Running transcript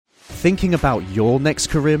thinking about your next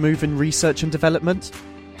career move in research and development?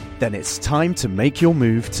 Then it's time to make your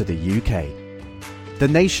move to the UK. The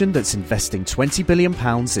nation that's investing £20 billion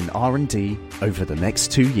in R&D over the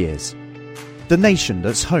next 2 years. The nation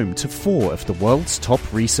that's home to 4 of the world's top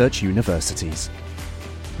research universities.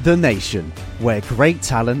 The nation where great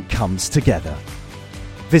talent comes together.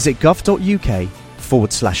 Visit gov.uk/great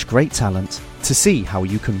talent to see how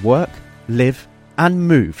you can work, live and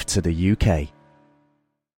move to the UK.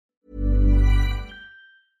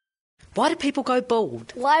 Why do people go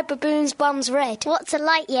bald? Why are baboons' bums red? What's a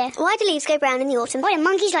light year? Why do leaves go brown in the autumn? Why do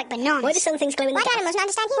monkeys like bananas? Why do some things glow in the Why do dark? animals not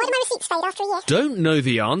understand you? Why do my receipts fade after a year? Don't know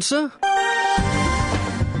the answer?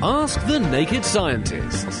 Ask the Naked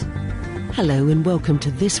Scientists. Hello and welcome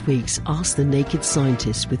to this week's Ask the Naked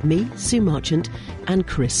Scientist with me, Sue Marchant, and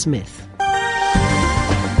Chris Smith.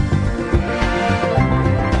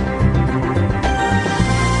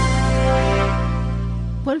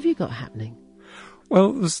 What have you got happening?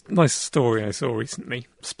 Well, there's a nice story I saw recently.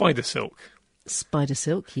 Spider silk. Spider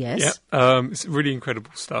silk, yes. Yeah, it's really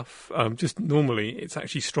incredible stuff. Just normally, it's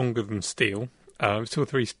actually stronger than steel. It's 2 or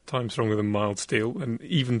 3 times stronger than mild steel, and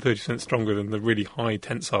even 30% stronger than the really high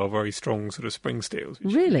tensile, very strong sort of spring steels.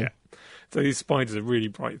 Really? Yeah. So these spiders are really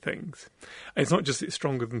bright things. And it's not just it's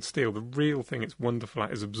stronger than steel. The real thing it's wonderful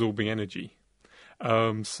at is absorbing energy.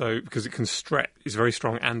 So because it can stretch, it's very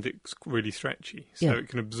strong and it's really stretchy. So it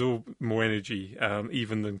can absorb more energy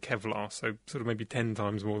even than Kevlar. So sort of maybe 10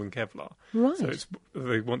 times more than Kevlar. Right. So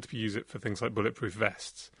they want to use it for things like bulletproof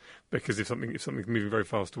vests, because if something's moving very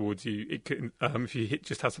fast towards you, it can if you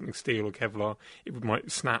just have something steel or Kevlar, it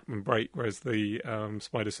might snap and break. Whereas the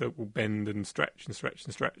spider silk will bend and stretch and stretch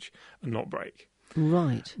and stretch and not break.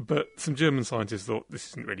 Right. But some German scientists thought this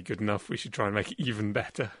isn't really good enough. We should try and make it even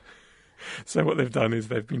better. So what they've done is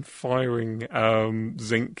they've been firing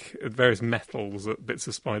zinc, various metals at bits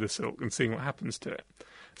of spider silk and seeing what happens to it.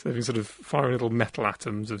 So they've been sort of firing little metal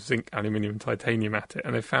atoms of zinc, aluminium, and titanium at it,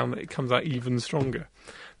 and they've found that it comes out even stronger.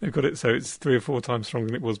 They've got it so it's 3 or 4 times stronger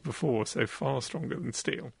than it was before, so far stronger than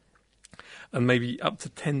steel. And maybe up to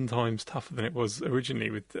 10 times tougher than it was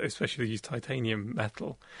originally, with especially used titanium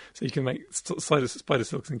metal. So you can make spider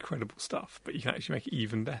silk's incredible stuff, but you can actually make it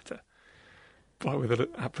even better. But with an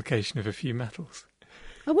application of a few metals.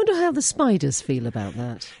 I wonder how the spiders feel about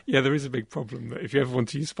that. Yeah, there is a big problem that if you ever want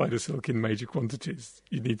to use spider silk in major quantities,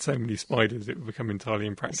 you need so many spiders it will become entirely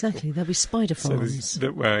impractical. Exactly, there'll be spider farms.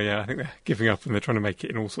 I think they're giving up and they're trying to make it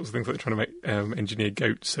in all sorts of things. Like they're trying to make engineer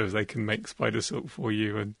goats so they can make spider silk for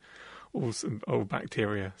you and all some old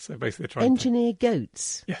bacteria. So basically, they're trying engineer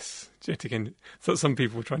goats. Yes, genetic. So some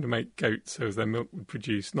people were trying to make goats so as their milk would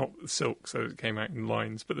produce not silk, so it came out in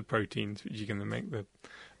lines, but the proteins which you can then make the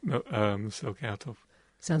silk out of.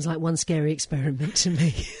 Sounds like one scary experiment to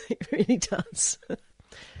me. It really does.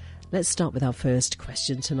 Let's start with our first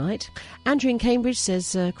question tonight. Andrew in Cambridge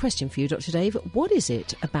says, question for you, Dr. Dave. What is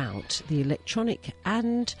it about the electronic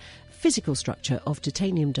and physical structure of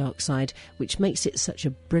titanium dioxide which makes it such a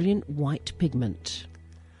brilliant white pigment?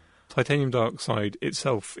 Titanium dioxide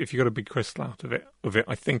itself, if you got a big crystal out of it,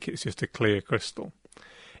 I think it's just a clear crystal.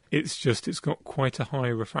 It's got quite a high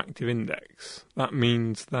refractive index. That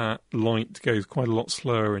means that light goes quite a lot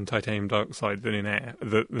slower in titanium dioxide than in air,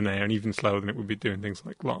 and even slower than it would be doing things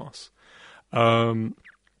like glass.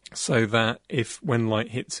 So that when light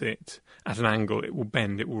hits it at an angle, it will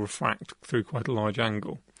bend, it will refract through quite a large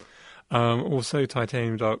angle. Also,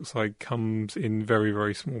 titanium dioxide comes in very,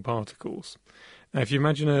 very small particles. Now, if you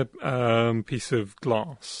imagine a piece of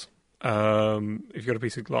glass, if you've got a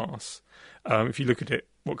piece of glass, if you look at it,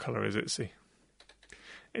 what colour is it, see?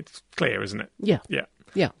 It's clear, isn't it? Yeah. Yeah.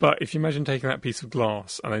 Yeah. But if you imagine taking that piece of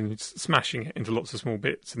glass and then smashing it into lots of small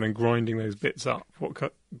bits and then grinding those bits up,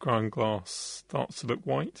 what ground glass starts to look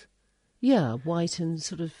white? Yeah, white and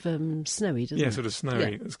sort of snowy, doesn't it? Yeah, sort of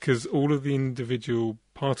snowy. It's because all of the individual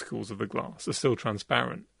particles of the glass are still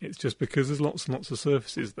transparent. It's just because there's lots and lots of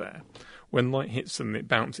surfaces there. When light hits them, it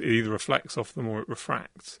either reflects off them or it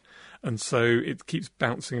refracts. And so it keeps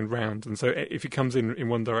bouncing around. And so if it comes in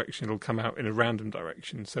one direction, it'll come out in a random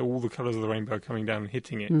direction. So all the colours of the rainbow coming down and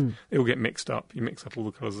hitting it, they all get mixed up. You mix up all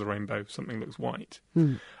the colours of the rainbow, something looks white.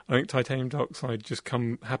 I think titanium dioxide just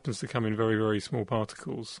happens to come in very, very small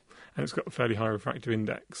particles. And it's got a fairly high refractive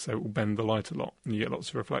index, so it will bend the light a lot and you get lots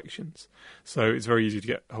of reflections. So it's very easy to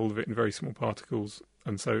get hold of it in very small particles.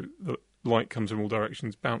 And so the light comes from all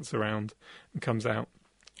directions, bounces around and comes out.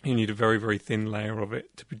 You need a very, very thin layer of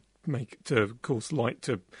it to cause light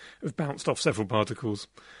to have bounced off several particles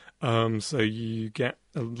So you get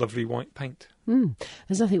a lovely white paint.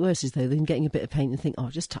 There's nothing worse, is though, than getting a bit of paint and think, oh,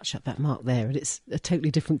 just touch up that mark there, and it's a totally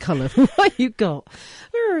different colour from what you got.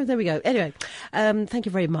 There we go. Anyway, thank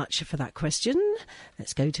you very much for that question.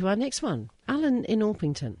 Let's go to our next one. Alan in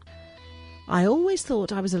Orpington. I always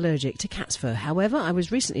thought I was allergic to cat's fur. However, I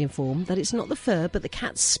was recently informed that it's not the fur but the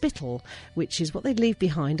cat's spittle, which is what they leave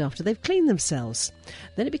behind after they've cleaned themselves.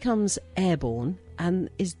 Then it becomes airborne, and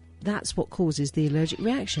that's what causes the allergic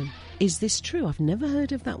reaction. Is this true? I've never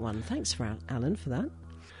heard of that one. Thanks, Alan, for that.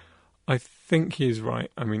 I think he is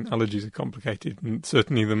right. I mean, allergies are complicated, and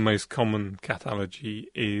certainly the most common cat allergy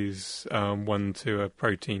is one to a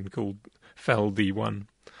protein called FeLD1.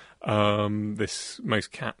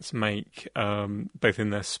 Most cats make, both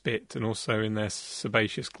in their spit and also in their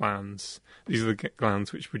sebaceous glands. These are the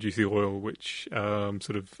glands which produce the oil, which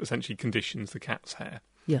sort of essentially conditions the cat's hair.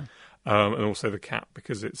 Yeah. And also the cat,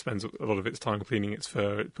 because it spends a lot of its time cleaning its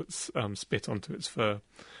fur, it puts spit onto its fur.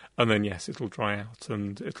 And then, yes, it'll dry out,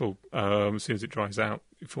 and it'll, as soon as it dries out,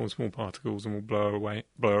 it forms small particles and will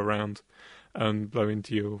blow around and blow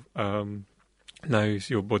into your nose.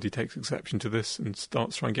 Your body takes exception to this and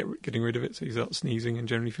starts trying getting rid of it, so you start sneezing and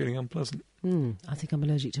generally feeling unpleasant. I think I'm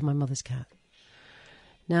allergic to my mother's cat.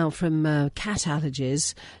 Now, from cat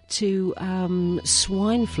allergies to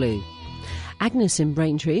swine flu. Agnes in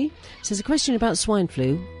Braintree says, a question about swine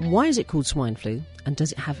flu. Why is it called swine flu, and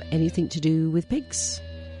does it have anything to do with pigs?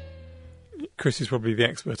 Chris is probably the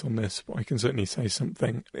expert on this, but I can certainly say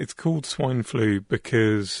something. It's called swine flu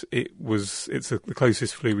because the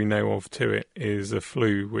closest flu we know of to it is a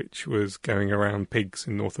flu which was going around pigs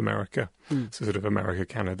in North America, so sort of America,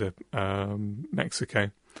 Canada,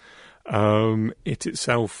 Mexico. It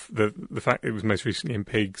itself, the fact it was most recently in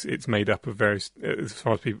pigs, it's made up of various, as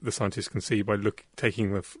far as the scientists can see, by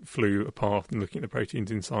taking the flu apart and looking at the proteins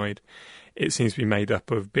inside, it seems to be made up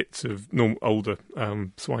of bits of older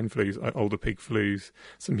swine flus, older pig flus,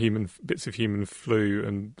 some bits of human flu,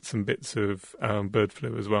 and some bits of bird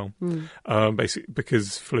flu as well. Basically,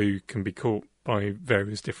 because flu can be caught by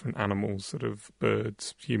various different animals, sort of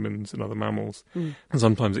birds, humans, and other mammals, and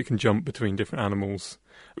sometimes it can jump between different animals.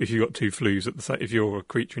 If you've got two flus if you're a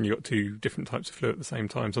creature and you've got two different types of flu at the same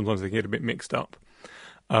time, sometimes they can get a bit mixed up.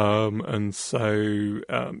 So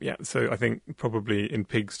I think probably in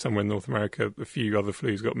pigs somewhere in North America, a few other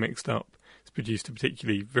flus got mixed up. It's produced a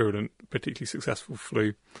particularly virulent, particularly successful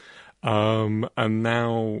flu. And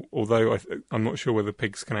now, although I'm not sure whether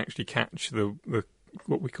pigs can actually catch the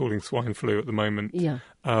what we're calling swine flu at the moment. Yeah.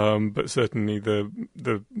 But certainly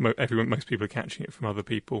most people are catching it from other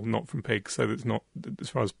people, not from pigs. So there's not, as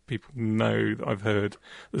far as people know that I've heard,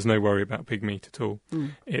 there's no worry about pig meat at all.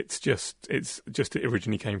 It's just it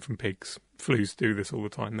originally came from pigs. Flus do this all the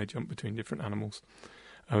time. They jump between different animals.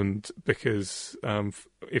 And because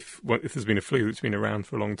if there's been a flu that's been around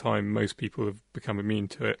for a long time, most people have become immune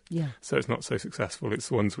to it. Yeah. So it's not so successful. It's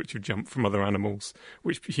the ones which have jumped from other animals,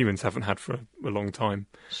 which humans haven't had for a long time.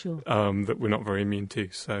 Sure. That we're not very immune to.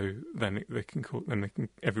 So then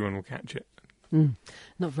everyone will catch it.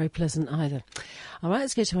 Not very pleasant either. All right,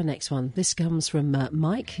 let's go to our next one. This comes from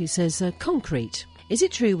Mike, who says, concrete. Is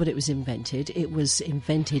it true when it was invented? It was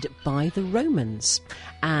invented by the Romans.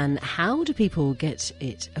 And how do people get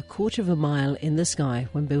it a quarter of a mile in the sky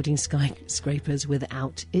when building skyscrapers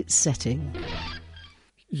without it setting?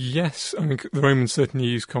 Yes, I mean, the Romans certainly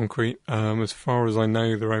used concrete. As far as I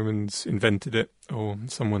know, the Romans invented it, or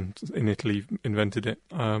someone in Italy invented it.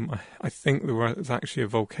 I think there was actually a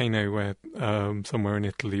volcano where somewhere in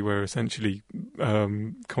Italy where essentially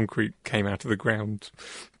concrete came out of the ground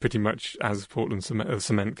pretty much as Portland cement.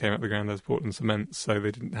 Cement came out of the ground as Portland cement, so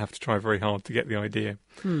they didn't have to try very hard to get the idea.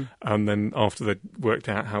 And then after they worked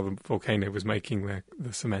out how the volcano was making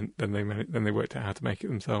the cement, then they worked out how to make it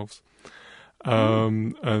themselves.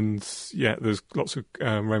 And yeah, there's lots of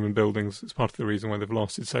Roman buildings. It's part of the reason why they've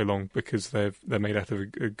lasted so long, because they're made out of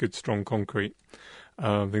a good strong concrete.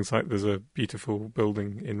 Things like there's a beautiful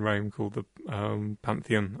building in Rome called the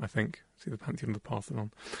Pantheon, I think. See, the Pantheon of the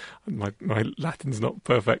Parthenon. My Latin's not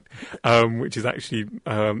perfect. Which is actually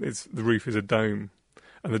the roof is a dome.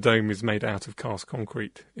 And the dome is made out of cast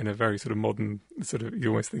concrete in a very sort of modern sort of. You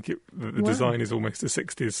almost think the design is almost a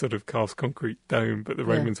 60s sort of cast concrete dome, but the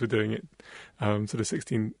Romans were doing it sort of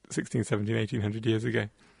 16, 17, 1800 years ago.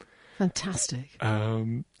 Fantastic.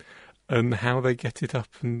 And how they get it up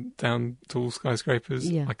and down tall skyscrapers,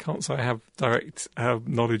 I can't say I have direct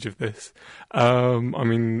knowledge of this. I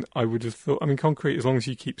mean, I would have thought. I mean, concrete, as long as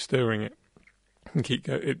you keep stirring it, can keep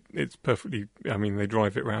going. It's perfectly. I mean, they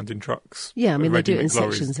drive it around in trucks. Yeah, I mean, they do it in ready-mix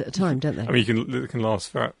lorries. sections at a time, don't they? I mean, it can last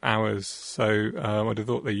for hours. So I'd have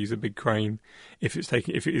thought they use a big crane if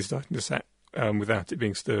it is starting to set without it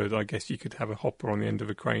being stirred. I guess you could have a hopper on the end of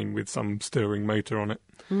a crane with some stirring motor on it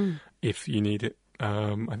if you need it.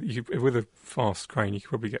 With a fast crane, you could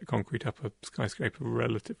probably get concrete up a skyscraper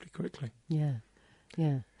relatively quickly. Yeah.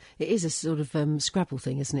 Yeah, it is a sort of Scrabble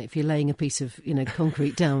thing, isn't it? If you're laying a piece of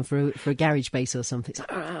concrete down for a garage base or something, it's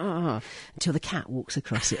like, until the cat walks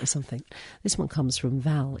across it or something. This one comes from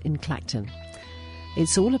Val in Clacton.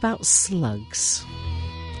 It's all about slugs.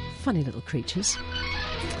 Funny little creatures.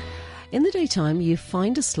 In the daytime, you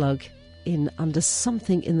find a slug under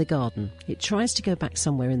something in the garden. It tries to go back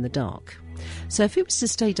somewhere in the dark. So if it was to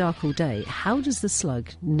stay dark all day, how does the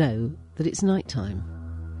slug know that it's night time?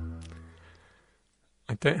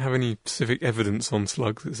 I don't have any specific evidence on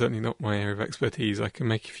slugs. It's certainly not my area of expertise. I can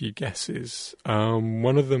make a few guesses.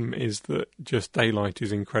 One of them is that just daylight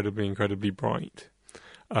is incredibly, incredibly bright.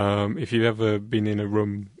 If you've ever been in a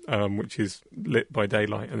room which is lit by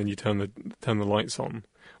daylight and then you turn the lights on,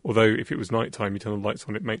 although if it was nighttime, you turn the lights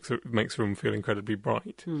on, it makes the room feel incredibly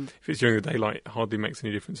bright. If it's during the daylight, it hardly makes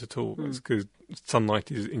any difference at all. It's because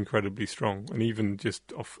sunlight is incredibly strong, and even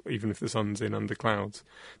if the sun's in under clouds,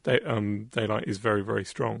 daylight is very, very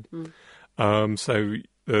strong. So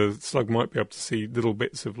the slug might be able to see little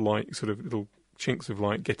bits of light, sort of little chinks of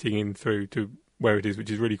light getting in through to where it is, which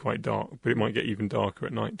is really quite dark, but it might get even darker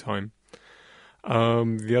at night time.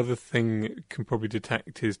 The other thing it can probably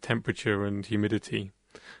detect is temperature and humidity.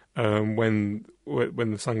 When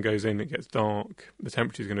the sun goes in, it gets dark. The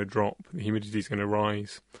temperature is going to drop. The humidity is going to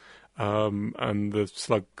rise, and the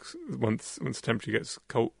slug, once the temperature gets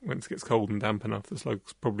cold, once it gets cold and damp enough, the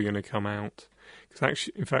slug's probably going to come out. Because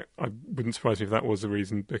actually, in fact, I wouldn't surprise me if that was the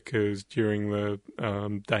reason. Because during the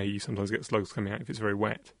day, you sometimes get slugs coming out if it's very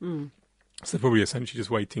wet. So they're probably essentially just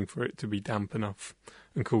waiting for it to be damp enough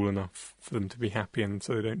and cool enough for them to be happy, and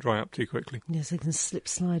so they don't dry up too quickly. Yes, they can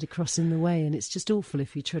slide across in the way, and it's just awful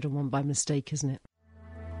if you tread on one by mistake, isn't it?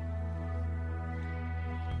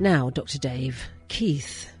 Now, Dr. Dave,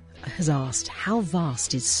 Keith has asked, how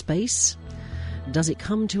vast is space? Does it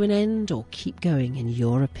come to an end or keep going, in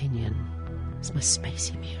your opinion? It's my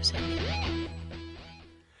spacey music.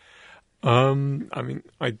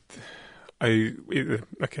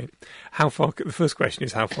 Okay. How far? The first question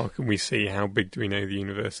is, how far can we see? How big do we know the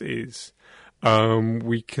universe is?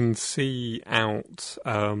 We can see out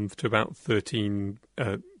to about 13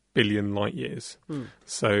 billion light years.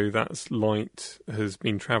 So that's light has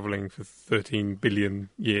been travelling for 13 billion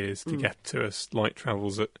years to get to us. Light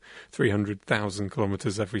travels at 300,000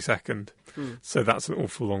 kilometres every second. So that's an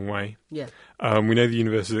awful long way. Yeah. We know the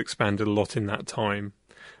universe has expanded a lot in that time.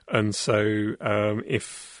 And so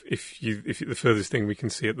if the furthest thing we can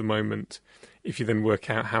see at the moment, if you then work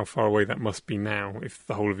out how far away that must be now, if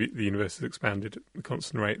the whole of the universe has expanded at a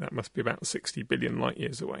constant rate, that must be about 60 billion light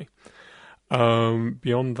years away.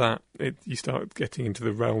 Beyond that, you start getting into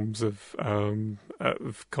the realms of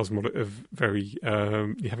cosmology, of very.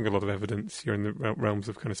 You haven't got a lot of evidence. You're in the realms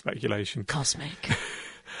of kind of speculation. Cosmic.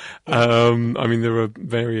 I mean, there are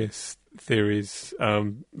various theories.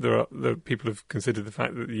 There are people have considered the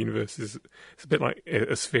fact that the universe is a bit like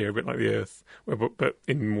a sphere, a bit like the Earth, but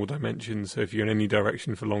in more dimensions. So if you're in any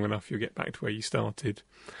direction for long enough, you'll get back to where you started.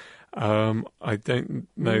 I don't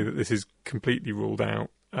know that this is completely ruled out.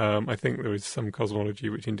 I think there is some cosmology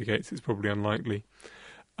which indicates it's probably unlikely.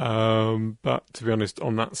 But to be honest,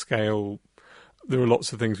 on that scale, there are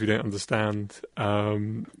lots of things we don't understand.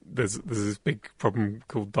 There's this big problem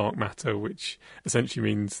called dark matter, which essentially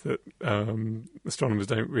means that astronomers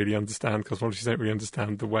don't really understand, cosmologists don't really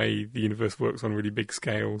understand the way the universe works on really big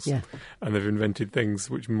scales. Yeah. And they've invented things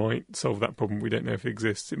which might solve that problem. We don't know if it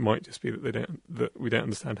exists. It might just be that we don't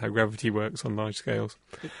understand how gravity works on large scales.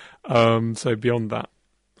 So beyond that,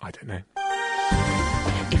 I don't know.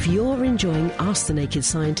 If you're enjoying Ask the Naked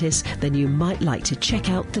Scientist, then you might like to check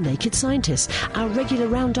out The Naked Scientist, our regular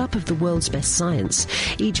roundup of the world's best science.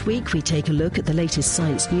 Each week we take a look at the latest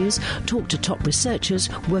science news, talk to top researchers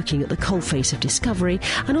working at the coalface of discovery,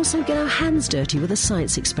 and also get our hands dirty with a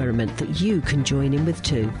science experiment that you can join in with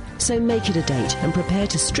too. So make it a date and prepare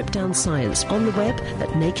to strip down science on the web at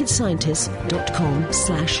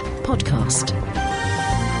nakedscientist.com/podcast.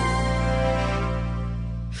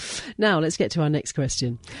 Now, let's get to our next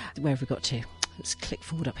question. Where have we got to? Let's click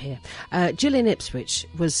forward up here. Gillian Ipswich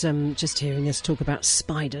was just hearing us talk about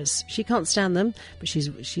spiders. She can't stand them, but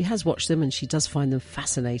she has watched them and she does find them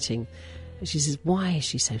fascinating. And she says, why is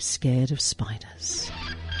she so scared of spiders?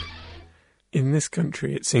 In this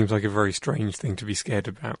country, it seems like a very strange thing to be scared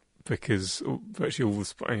about, because virtually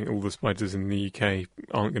all the spiders in the UK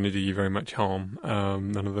aren't going to do you very much harm.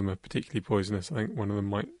 None of them are particularly poisonous. I think one of them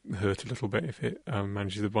might hurt a little bit if it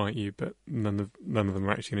manages to bite you, but none of them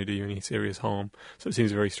are actually going to do you any serious harm. So it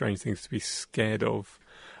seems a very strange thing to be scared of.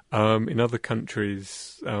 In other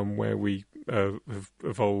countries where we have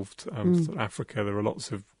evolved, sort of Africa, there are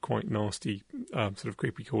lots of quite nasty sort of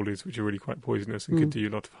creepy crawlies which are really quite poisonous and could do you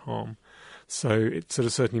a lot of harm. So it sort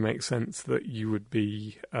of certainly makes sense that you would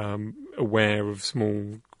be aware of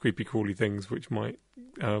small creepy crawly things which might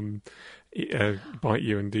bite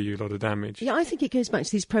you and do you a lot of damage. Yeah, I think it goes back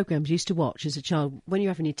to these programmes you used to watch as a child when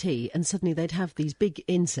you're having your tea and suddenly they'd have these big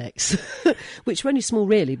insects, which were only small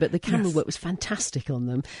really, but the camera work was fantastic on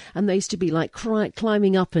them. And they used to be like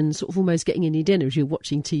climbing up and sort of almost getting in your dinner as you're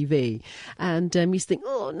watching TV. And you used to think,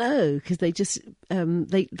 oh no, because they just,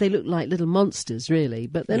 they look like little monsters really,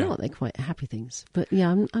 but they're not, they're quite happy things. But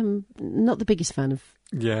yeah, I'm not the biggest fan of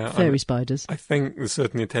fairy spiders. I think there's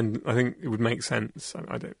certainly I think it would make sense.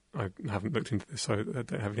 I haven't looked into this, so I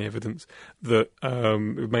don't have any evidence that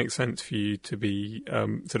it would make sense for you to be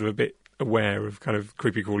sort of a bit aware of kind of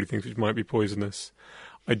creepy crawly things which might be poisonous.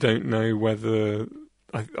 I don't know whether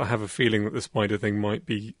I have a feeling that the spider thing might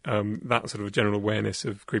be that sort of a general awareness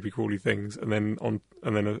of creepy crawly things, and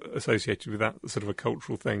then associated with that sort of a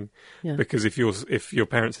cultural thing. Yeah. Because if your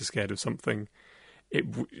parents are scared of something,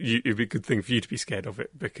 it'd be a good thing for you to be scared of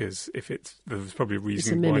it, because there's probably a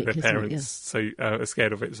reason why their parents are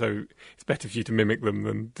scared of it. So it's better for you to mimic them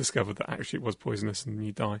than discover that actually it was poisonous and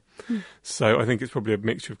you die. So I think it's probably a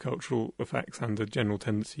mixture of cultural effects and a general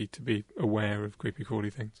tendency to be aware of creepy crawly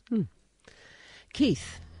things.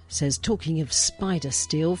 Keith says, talking of spider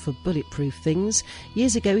steel for bulletproof things,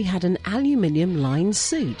 years ago he had an aluminium-lined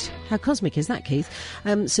suit. How cosmic is that, Keith?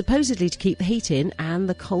 Supposedly to keep the heat in and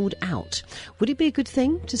the cold out. Would it be a good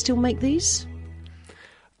thing to still make these?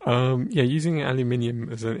 Using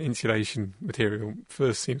aluminium as an insulation material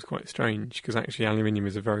first seems quite strange, because actually aluminium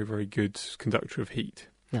is a very, very good conductor of heat.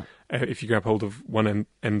 Yeah. If you grab hold of one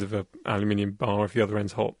end of an aluminium bar, if the other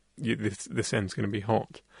end's hot, this end's going to be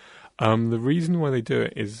hot. The reason why they do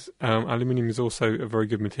it is aluminium is also a very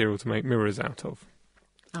good material to make mirrors out of.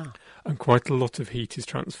 And quite a lot of heat is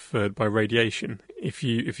transferred by radiation. If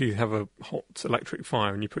you have a hot electric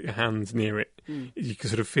fire and you put your hands near it, you can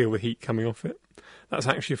sort of feel the heat coming off it. That's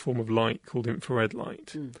actually a form of light called infrared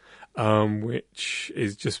light, which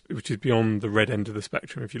is beyond the red end of the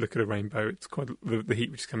spectrum. If you look at a rainbow, it's quite the heat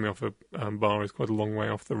which is coming off a bar is quite a long way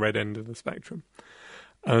off the red end of the spectrum.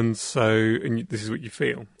 And so this is what you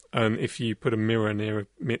feel. And if you put a mirror near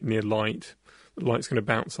light, the light's going to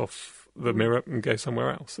bounce off the mirror and go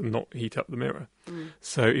somewhere else and not heat up the mirror.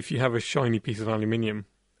 So if you have a shiny piece of aluminium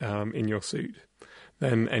in your suit,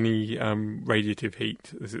 then any radiative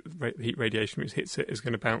heat radiation which hits it is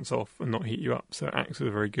going to bounce off and not heat you up. So it acts as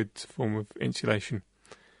a very good form of insulation.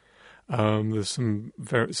 There's some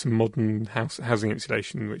modern housing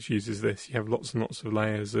insulation which uses this. You have lots and lots of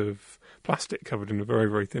layers of plastic covered in a very,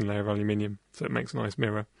 very thin layer of aluminium, so it makes a nice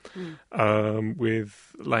mirror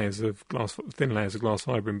with thin layers of glass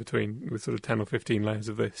fibre in between, with sort of 10 or 15 layers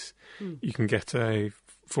of this. You can get a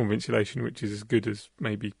form of insulation which is as good as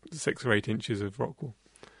maybe 6 or 8 inches of rock wool.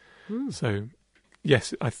 So,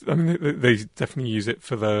 yes, I mean they definitely use it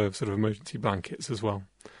for the sort of emergency blankets as well.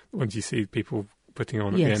 The ones you see people putting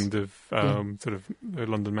on at the end of sort of the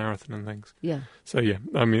London Marathon and things. Yeah. So,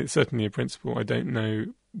 I mean, it's certainly a principle. I don't know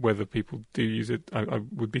whether people do use it. I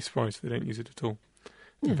would be surprised if they don't use it at all.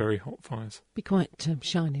 Yeah. Very hot fires. Be quite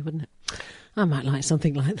shiny, wouldn't it? I might like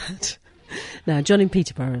something like that. Now, John in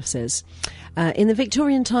Peterborough says, in the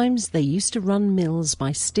Victorian times, they used to run mills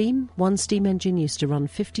by steam. One steam engine used to run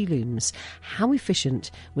 50 looms. How efficient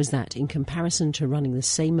was that in comparison to running the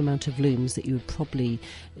same amount of looms that you would probably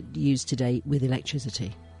use today with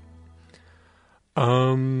electricity?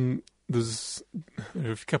 There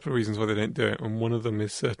are a couple of reasons why they don't do it, and one of them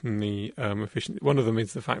is certainly efficient. One of them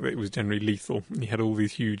is the fact that it was generally lethal. You had all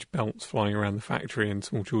these huge belts flying around the factory, and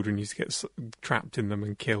small children used to get trapped in them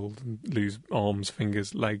and killed and lose arms,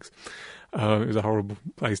 fingers, legs. It was a horrible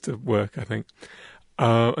place to work, I think.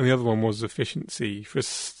 And the other one was efficiency. For a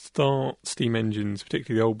start, steam engines,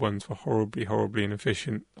 particularly the old ones, were horribly, horribly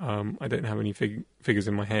inefficient. I don't have any figures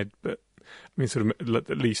in my head, but I mean, sort of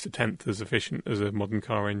at least a tenth as efficient as a modern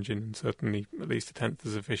car engine, and certainly at least a tenth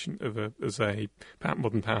as efficient as a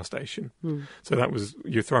modern power station. So that was,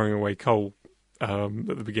 you're throwing away coal.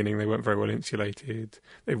 At the beginning, they weren't very well insulated.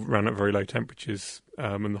 They ran at very low temperatures,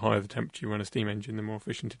 and the higher the temperature you run a steam engine, the more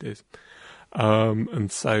efficient it is.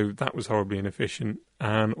 And so that was horribly inefficient.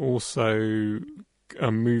 And also,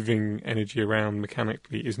 moving energy around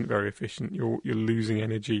mechanically isn't very efficient. You're losing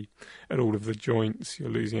energy at all of the joints. You're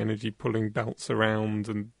losing energy pulling belts around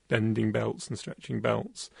and bending belts and stretching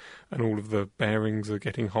belts, and all of the bearings are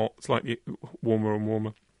getting hot, slightly warmer and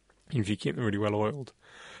warmer, even if you keep them really well oiled.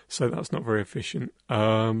 So that's not very efficient.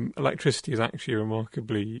 Electricity is actually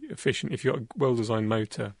remarkably efficient. If you've got a well-designed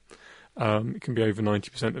motor, it can be over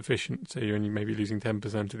 90% efficient, so you're only maybe losing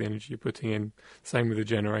 10% of the energy you're putting in. Same with a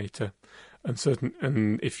generator,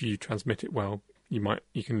 and if you transmit it well,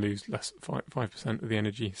 you can lose less 5% of the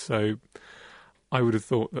energy. So I would have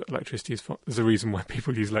thought that electricity is. There's a reason why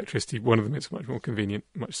people use electricity. One of them, it's much more convenient,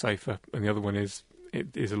 much safer, and the other one is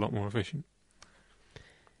it is a lot more efficient.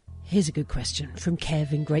 Here's a good question from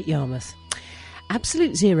Kev in Great Yarmouth.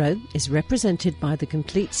 Absolute zero is represented by the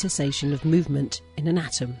complete cessation of movement in an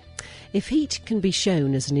atom. If heat can be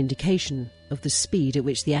shown as an indication of the speed at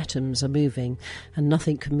which the atoms are moving, and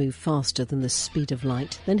nothing can move faster than the speed of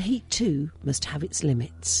light, then heat too must have its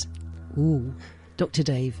limits. Ooh, Dr.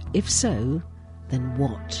 Dave, if so, then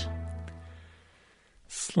what?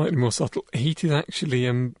 Slightly more subtle. Heat is actually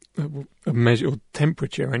a measure, or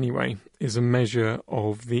temperature anyway, is a measure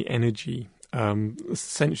of the energy,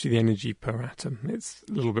 essentially the energy per atom. It's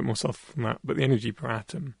a little bit more subtle than that, but the energy per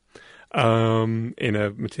atom in a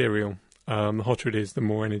material. The hotter it is, the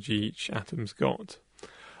more energy each atom's got.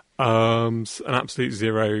 An absolute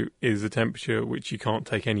zero is a temperature at which you can't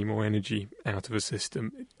take any more energy out of a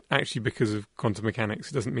system. Actually, because of quantum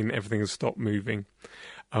mechanics, it doesn't mean that everything has stopped moving.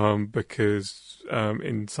 Because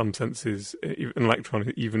in some senses, an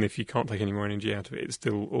electron, even if you can't take any more energy out of it, it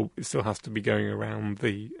still has to be going around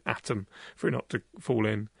the atom for it not to fall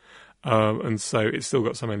in. And so it's still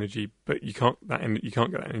got some energy, but you can't get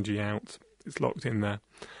that energy out. It's locked in there.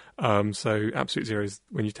 So absolute zero is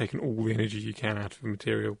when you've taken all the energy you can out of a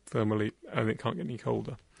material thermally, and it can't get any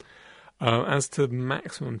colder. As to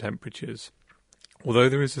maximum temperatures, although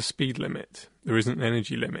there is a speed limit, there isn't an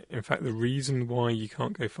energy limit. In fact, the reason why you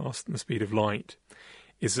can't go faster than the speed of light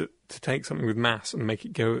is that to take something with mass and make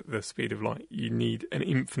it go at the speed of light, you need an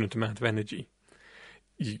infinite amount of energy.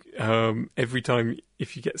 Every time,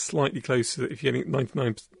 if you get slightly closer, if you're getting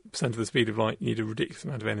 99% of the speed of light, you need a ridiculous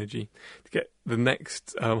amount of energy. To get the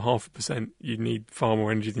next 0.5%, you need far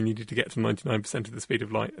more energy than you needed to get to 99% of the speed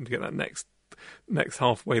of light. And to get that next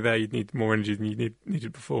halfway there, you'd need more energy than you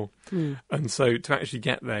needed before. And so to actually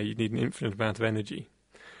get there, you need an infinite amount of energy.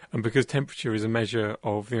 And because temperature is a measure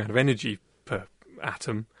of the amount of energy per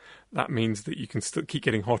atom, that means that you can still keep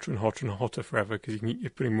getting hotter and hotter and hotter forever, because you're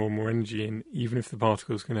putting more and more energy in, even if the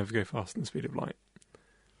particles can never go faster than the speed of light.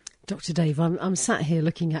 Dr. Dave, I'm sat here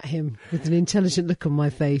looking at him with an intelligent look on my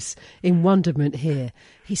face in wonderment here.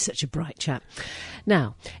 He's such a bright chap.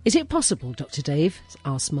 Now, is it possible, Dr. Dave,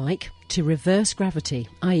 asked Mike, to reverse gravity,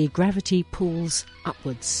 i.e. gravity pulls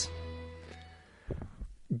upwards?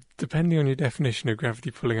 Depending on your definition of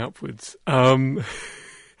gravity pulling upwards,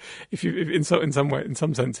 if in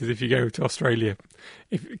some senses, if you go to Australia,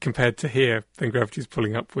 compared to here, then gravity is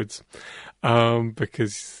pulling upwards,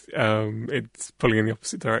 because it's pulling in the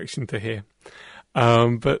opposite direction to here.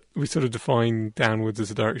 But we sort of define downwards as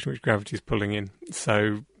the direction which gravity is pulling in.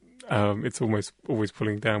 So it's almost always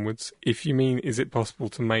pulling downwards. If you mean, is it possible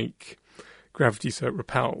to make gravity so it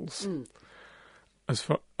repels?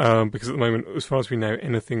 Because at the moment, as far as we know,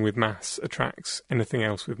 anything with mass attracts anything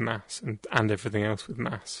else with mass, and everything else with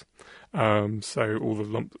mass. So all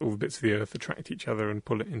the bits of the Earth attract each other and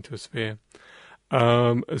pull it into a sphere.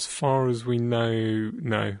 As far as we know,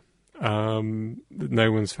 no.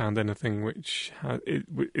 No one's found anything which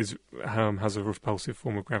has a repulsive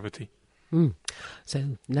form of gravity.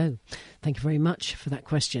 So, no. Thank you very much for that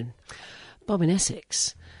question. Bob in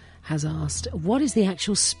Essex has asked, what is the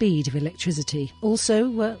actual speed of electricity?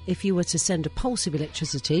 Also, if you were to send a pulse of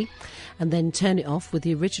electricity and then turn it off, would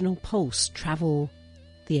the original pulse travel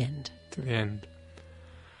the end? To the end.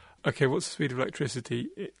 Okay, what's the speed of electricity?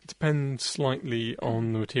 It depends slightly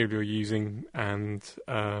on the material you're using, and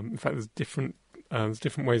in fact there's different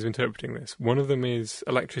ways of interpreting this. One of them is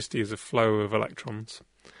electricity is a flow of electrons,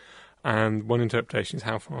 and one interpretation is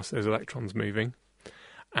how fast those electrons moving.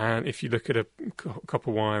 And if you look at a copper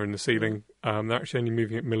wire in the ceiling, they're actually only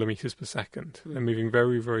moving at millimetres per second. They're moving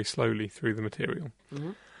very, very slowly through the material.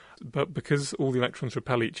 But because all the electrons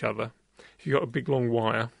repel each other, if you've got a big long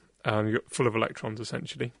wire, you've got full of electrons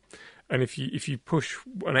essentially, and if you push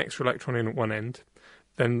an extra electron in at one end,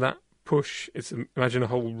 then that push, imagine a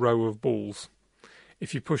whole row of balls.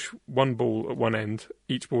 If you push one ball at one end,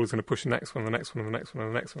 each ball is going to push the next one, the next one, the next one,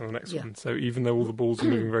 the next one, the next one. So even though all the balls are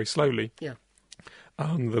moving very slowly,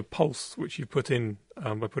 the pulse which you put in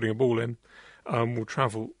by putting a ball in will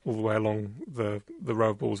travel all the way along the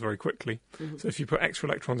row of balls very quickly. Mm-hmm. So if you put extra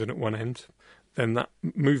electrons in at one end, then that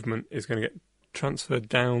movement is going to get transferred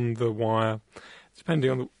down the wire, depending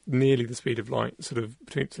on nearly the speed of light, sort of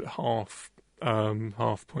between half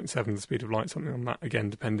 0.7 the speed of light, something on that, again,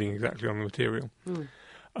 depending exactly on the material.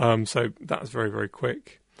 So that's very, very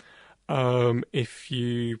quick. If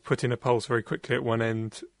you put in a pulse very quickly at one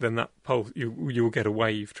end, then that pulse, you will get a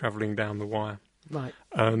wave travelling down the wire. Right.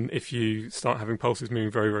 If you start having pulses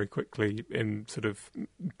moving very, very quickly in sort of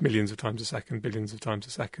millions of times a second, billions of times a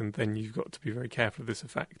second, then you've got to be very careful of this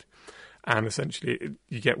effect. And essentially,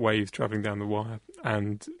 you get waves travelling down the wire,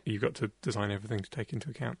 and you've got to design everything to take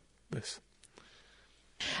into account this.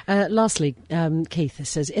 Lastly, Keith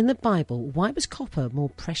says, in the Bible, why was copper more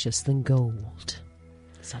precious than gold?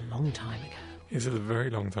 It's a long time ago. It's a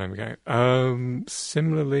very long time ago.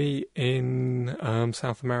 Similarly, in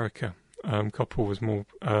South America, copper was more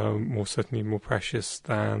certainly more precious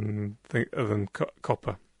than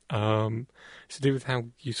copper. It's to do with how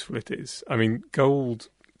useful it is. I mean, gold,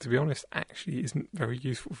 to be honest, actually isn't very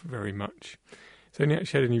useful for very much. It's only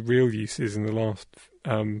actually had any real uses in the last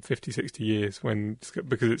 50, 60 years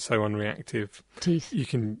because it's so unreactive. Teeth.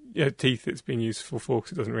 Teeth it's been useful for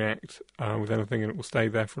because it doesn't react with anything and it will stay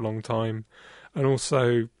there for a long time. And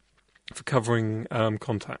also for covering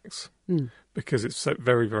contacts because it's so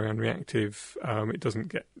very, very unreactive. It doesn't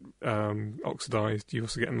get oxidised. You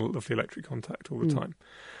also get a lovely electric contact all the time.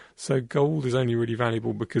 So gold is only really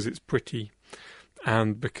valuable because it's pretty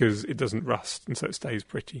and because it doesn't rust and so it stays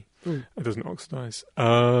pretty. It doesn't oxidise.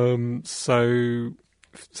 So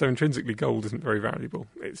intrinsically gold isn't very valuable.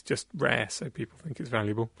 It's just rare, so people think it's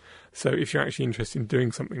valuable. So if you're actually interested in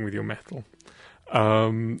doing something with your metal,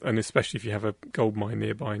 and especially if you have a gold mine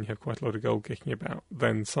nearby and you have quite a lot of gold kicking about,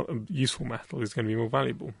 then some useful metal is going to be more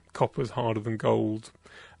valuable. Copper's harder than gold.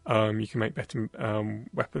 You can make better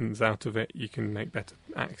weapons out of it. You can make better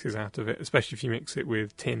axes out of it, especially if you mix it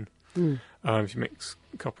with tin. If you mix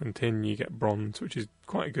copper and tin, you get bronze, which is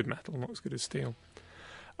quite a good metal, not as good as steel.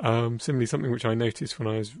 Similarly, something which I noticed when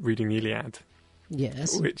I was reading the Iliad,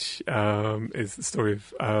 yes, which is the story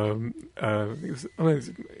of it's either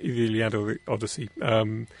the Iliad or the Odyssey.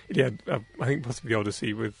 Iliad, I think possibly the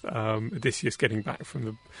Odyssey, with Odysseus getting back from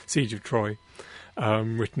the siege of Troy,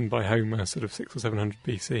 written by Homer, sort of 600 or 700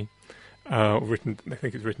 BC. I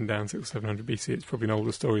think it's written down 600 or 700 BC. It's probably an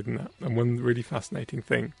older story than that. And one really fascinating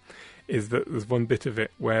thing is that there's one bit of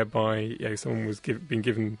it whereby someone was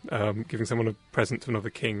giving someone a present to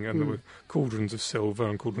another king, and there were cauldrons of silver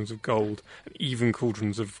and cauldrons of gold, and even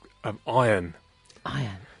cauldrons of iron.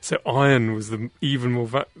 Iron. So iron was even more.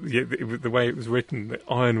 The way it was written, that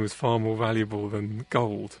iron was far more valuable than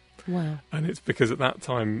gold. Wow. And it's because at that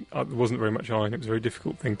time there wasn't very much iron. It was a very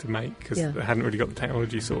difficult thing to make because they hadn't really got the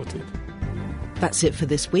technology sorted. That's it for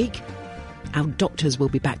this week. Our doctors will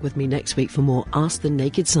be back with me next week for more Ask the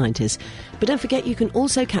Naked Scientist. But don't forget, you can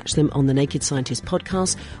also catch them on the Naked Scientist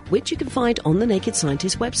podcast, which you can find on the Naked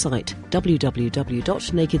Scientist website,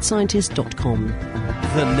 www.nakedscientist.com.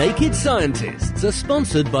 The Naked Scientists are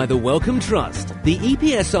sponsored by the Wellcome Trust, the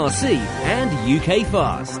EPSRC and UK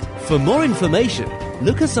Fast. For more information,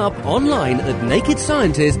 look us up online at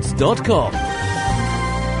nakedscientists.com.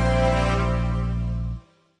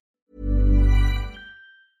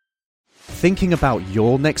 Thinking about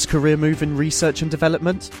your next career move in research and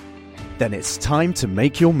development? Then it's time to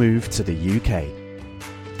make your move to the UK.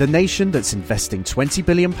 The nation that's investing £20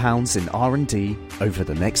 billion in R&D over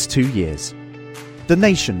the next 2 years. The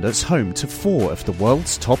nation that's home to 4 of the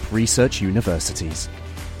world's top research universities.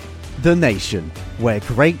 The nation where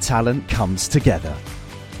great talent comes together.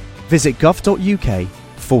 Visit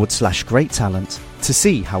gov.uk/great talent to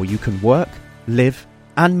see how you can work, live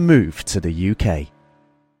and move to the UK.